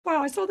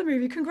Wow, I saw the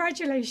movie.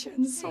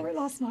 Congratulations. Saw it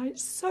last night.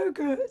 So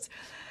good.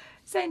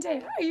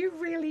 Zendaya, are you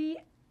really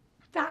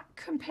that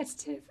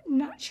competitive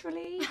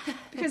naturally?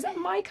 Because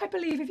Mike, I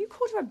believe, if you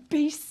called her a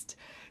beast,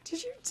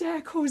 did you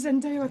dare call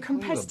Zendaya a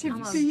competitive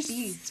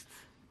beast?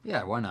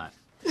 Yeah, why not?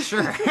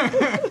 Sure.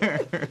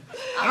 I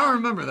don't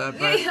remember that,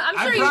 but I'm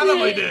sure I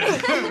probably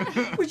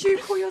did. Would you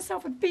call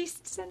yourself a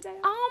beast,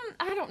 Zendaya?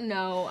 I don't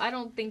know. I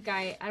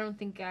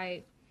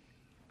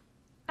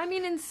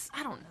mean,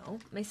 I don't know.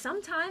 I mean,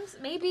 sometimes,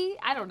 maybe.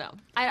 I don't know.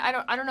 I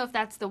don't know if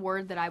that's the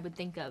word that I would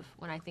think of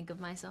when I think of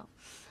myself.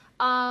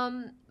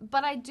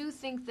 But I do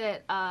think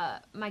that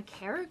my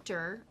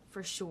character,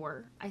 for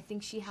sure, I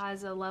think she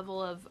has a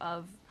level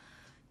of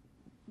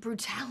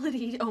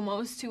brutality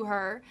almost to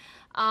her,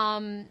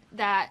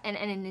 that and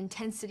an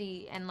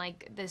intensity and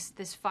like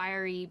this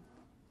fiery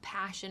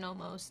passion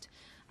almost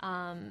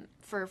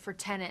for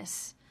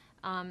tennis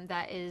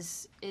that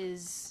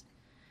is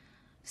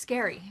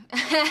scary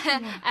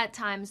at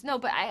times. No,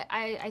 but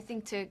I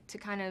think to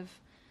kind of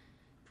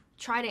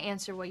try to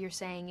answer what you're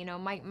saying, you know,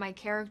 my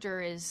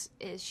character is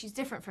she's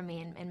different from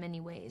me in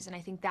many ways, and I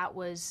think that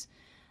was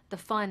the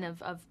fun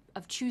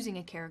of choosing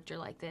a character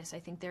like this. I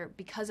think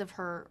because of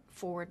her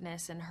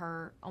forwardness and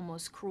her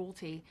almost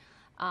cruelty,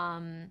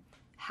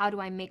 how do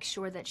I make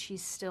sure that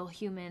she's still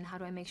human? How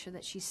do I make sure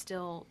that she's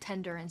still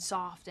tender and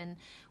soft? And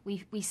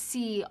we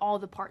see all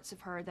the parts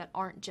of her that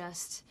aren't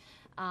just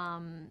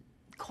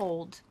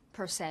cold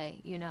per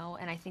se, you know.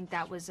 And I think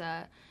that was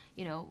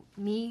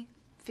me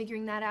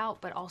figuring that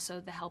out, but also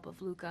the help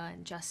of Luca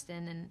and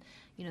Justin and,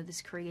 you know,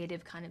 this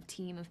creative kind of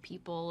team of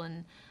people,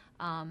 and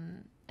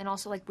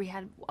also like we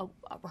had a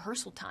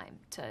rehearsal time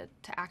to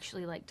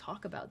actually like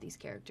talk about these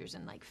characters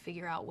and like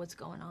figure out what's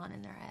going on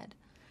in their head.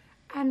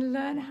 And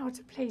learn how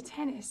to play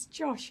tennis.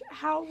 Josh,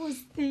 how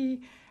was the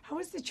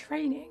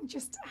training?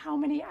 Just how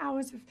many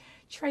hours of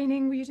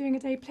training were you doing a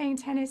day playing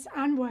tennis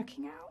and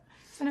working out?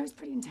 So I know it's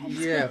pretty intense.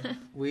 Yeah,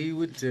 we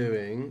were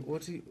doing,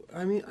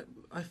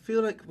 I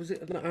feel like, was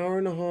it an hour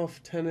and a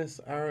half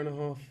tennis, hour and a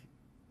half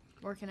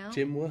working out?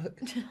 Gym work?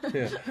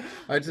 Yeah.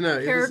 I don't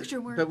know.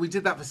 Character work. But we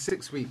did that for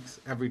 6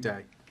 weeks, every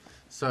day.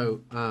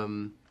 So,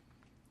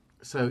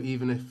 so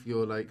even if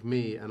you're like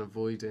me and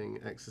avoiding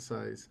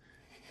exercise,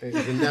 it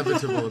was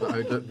inevitable that I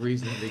would look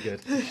reasonably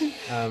good.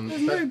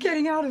 There's no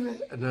getting out of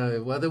it.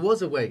 No, well, there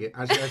was a way.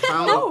 Actually,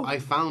 I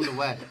found a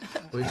way,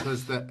 which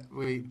was that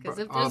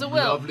our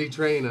lovely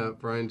trainer,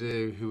 Brian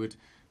Dew, who would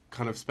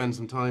kind of spend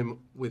some time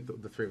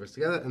with the three of us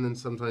together, and then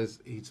sometimes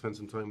he'd spend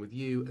some time with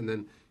you, and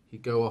then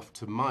he'd go off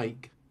to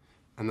Mike,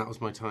 and that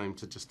was my time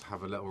to just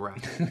have a little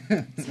rest.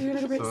 So you're a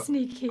little bit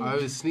sneaky. I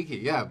was sneaky,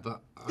 yeah, but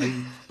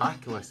I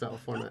back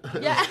myself on it.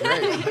 It Yeah. was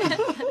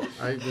great.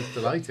 I was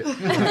delighted.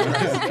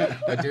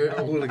 I'd do it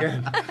all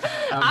again.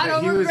 I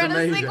don't regret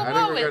a single I don't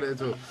moment. regret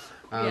it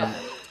at all.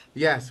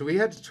 Yeah, so we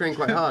had to train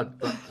quite hard,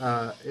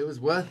 but it was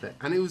worth it.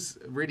 And it was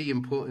really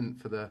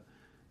important for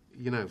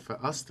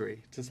for us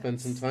three to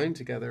spend some time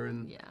together,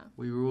 and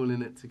we were all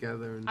in it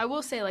together. And I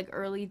will say, like,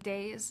 early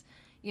days,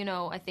 you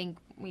know, I think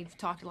we've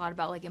talked a lot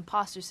about, like,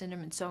 imposter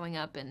syndrome and showing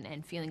up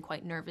and feeling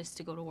quite nervous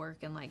to go to work.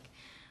 And, like,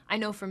 I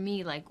know for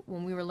me, like,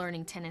 when we were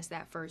learning tennis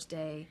that first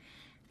day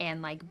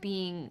and, like,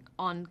 being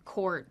on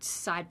court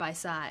side by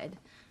side,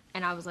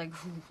 and I was like,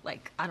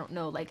 I don't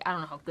know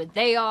how good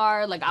they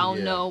are. Like, I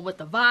don't know what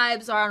the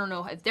vibes are. I don't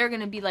know if they're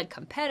going to be, like,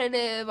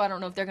 competitive. I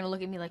don't know if they're going to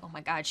look at me like, oh, my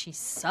God, she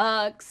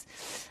sucks.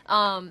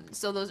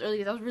 So those early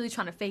days, I was really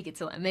trying to fake it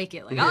till I make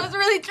it. Like, I was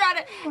really trying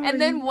to. And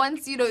then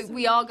once, you know,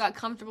 we all got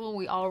comfortable and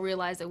we all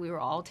realized that we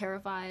were all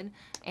terrified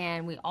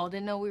and we all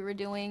didn't know what we were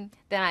doing,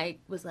 then I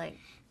was like,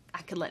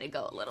 I could let it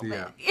go a little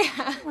bit.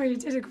 Yeah. Well, you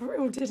did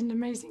an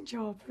amazing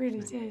job, really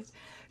did.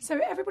 So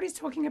everybody's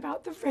talking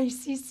about the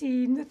racy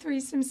scene, the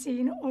threesome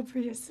scene,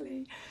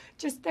 obviously.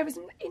 Just there was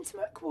an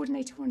intimate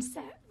coordinator on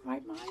set,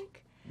 right,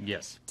 Mike?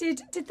 Yes.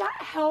 Did that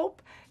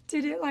help?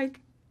 Did it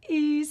like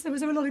ease? Was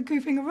there a lot of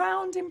goofing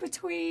around in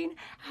between?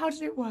 How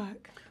did it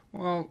work?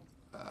 Well,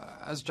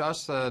 as Josh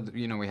said,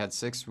 you know, we had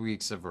 6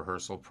 weeks of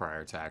rehearsal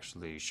prior to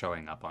actually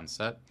showing up on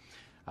set,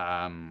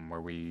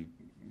 where we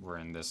were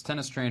in this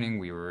tennis training,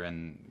 we were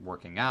in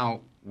working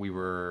out, we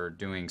were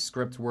doing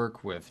script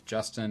work with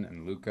Justin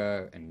and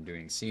Luca and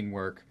doing scene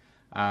work.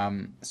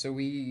 So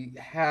we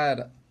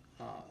had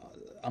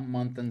a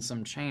month and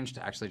some change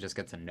to actually just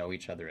get to know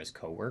each other as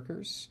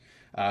coworkers,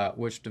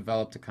 which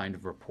developed a kind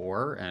of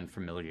rapport and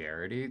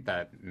familiarity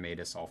that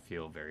made us all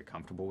feel very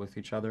comfortable with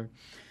each other.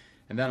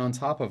 And then on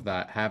top of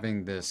that,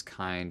 having this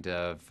kind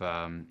of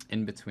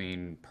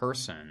in-between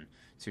person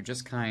to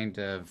just kind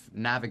of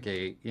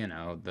navigate, you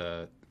know,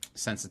 the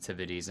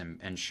sensitivities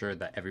and ensure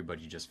that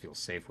everybody just feels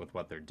safe with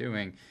what they're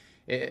doing,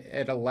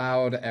 it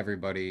allowed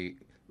everybody.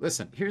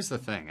 Listen, here's the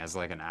thing, as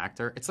like an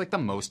actor, it's like the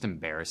most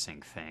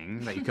embarrassing thing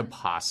that you could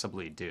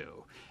possibly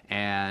do.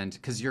 And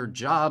because your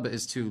job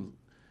is to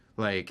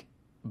like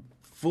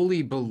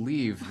fully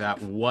believe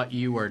that what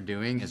you are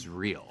doing is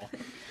real.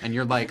 and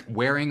you're like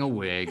wearing a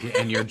wig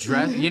and you're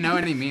dressed, you know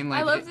what I mean?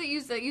 Like, I love that you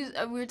said,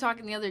 we were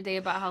talking the other day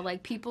about how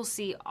like people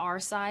see our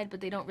side,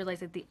 but they don't realize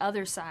that the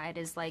other side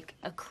is like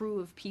a crew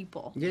of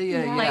people.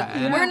 Yeah.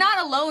 Like we're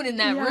not alone in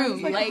that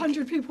room. Like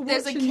 100 people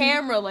there's a watching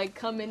camera like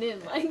coming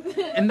in like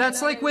that. And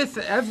that's like with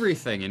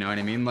everything, you know what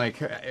I mean?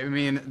 Like, I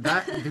mean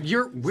that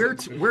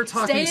we're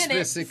talking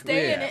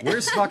specifically,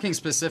 we're talking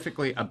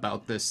specifically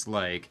about this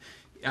like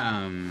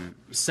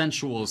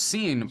sensual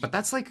scene, but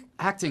that's like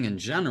acting in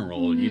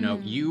general. You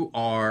know, you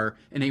are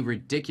in a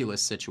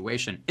ridiculous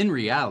situation in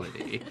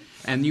reality,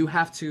 and you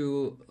have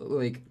to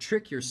like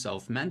trick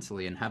yourself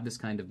mentally and have this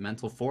kind of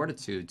mental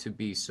fortitude to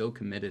be so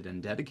committed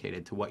and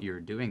dedicated to what you're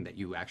doing that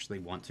you actually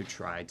want to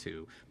try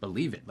to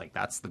believe it. Like,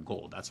 that's the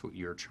goal, that's what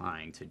you're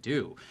trying to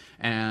do.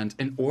 And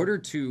in order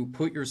to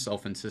put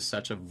yourself into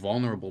such a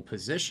vulnerable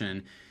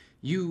position,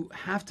 you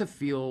have to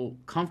feel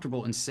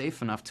comfortable and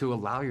safe enough to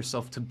allow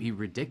yourself to be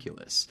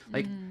ridiculous.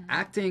 Like,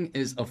 acting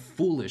is a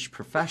foolish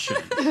profession.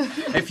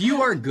 If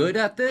you are good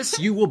at this,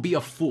 you will be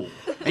a fool.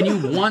 And you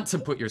want to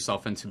put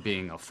yourself into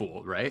being a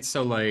fool, right?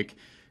 So, like,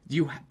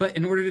 but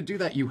in order to do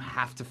that, you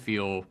have to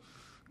feel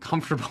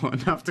comfortable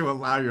enough to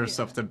allow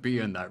yourself to be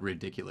in that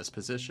ridiculous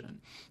position.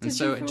 And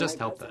so it just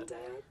helped that.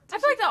 I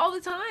feel like that all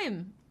the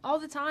time. All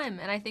the time.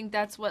 And I think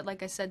that's what,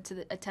 like I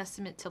said, a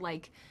testament to,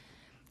 like,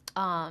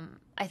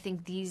 I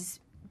think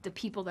the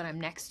people that I'm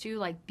next to,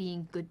 like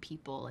being good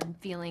people and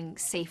feeling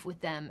safe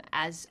with them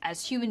as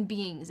human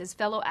beings, as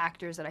fellow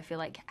actors that I feel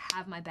like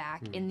have my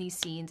back in these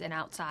scenes and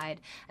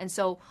outside. And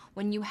so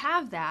when you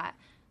have that,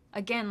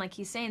 again, like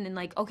he's saying, then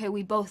like, okay,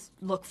 we both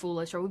look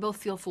foolish or we both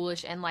feel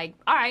foolish and like,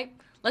 all right,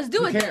 let's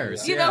do it. Who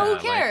cares? You know,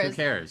 who cares? Like, who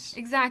cares?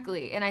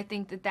 Exactly. And I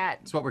think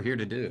that's what we're here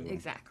to do.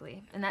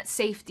 Exactly. And that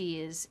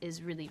safety is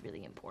really,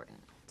 really important.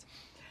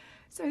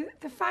 So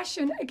the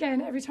fashion,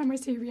 again, every time I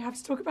see you, we have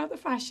to talk about the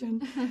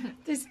fashion.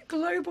 This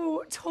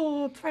global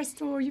tour, press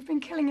tour, you've been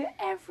killing it.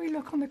 Every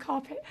look on the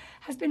carpet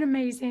has been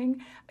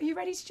amazing. Are you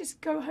ready to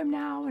just go home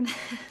now and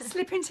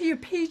slip into your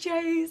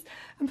PJs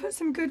and put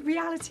some good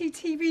reality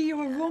TV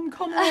or a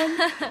rom-com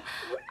on?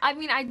 I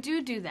mean, I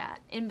do that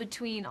in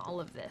between all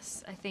of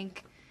this. I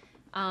think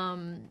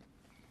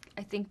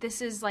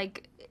this is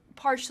like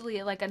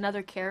partially like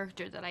another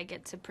character that I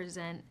get to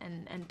present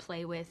and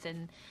play with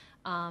and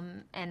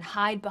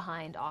hide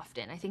behind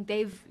often. I think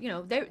they've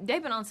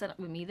been on set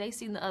with me. They've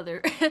seen the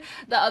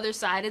other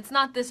side. It's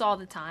not this all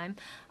the time,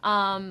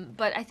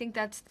 but I think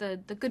that's the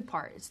good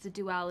part. It's the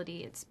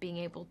duality. It's being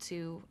able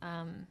to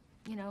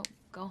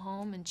go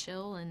home and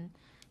chill and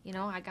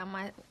I got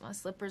my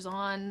slippers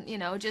on.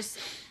 Just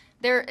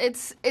there.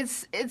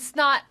 It's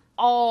not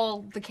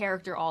all the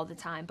character all the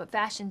time, but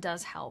fashion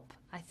does help.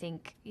 I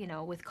think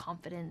with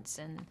confidence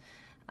and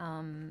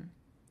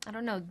I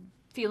don't know.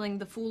 Feeling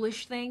the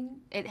foolish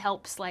thing, it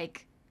helps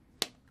like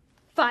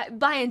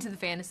buy into the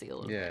fantasy a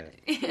little bit.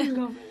 I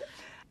love it.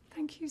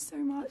 Thank you so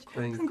much.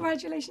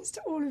 Congratulations to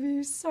all of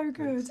you. So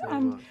good.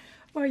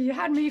 Well, you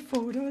had me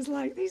fooled. I was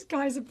like, these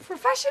guys are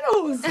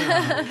professionals.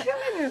 Killing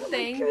it.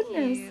 Thank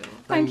goodness. you.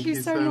 Thank you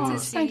so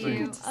much. Thank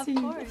you. Good to see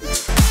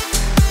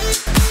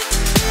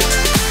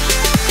you.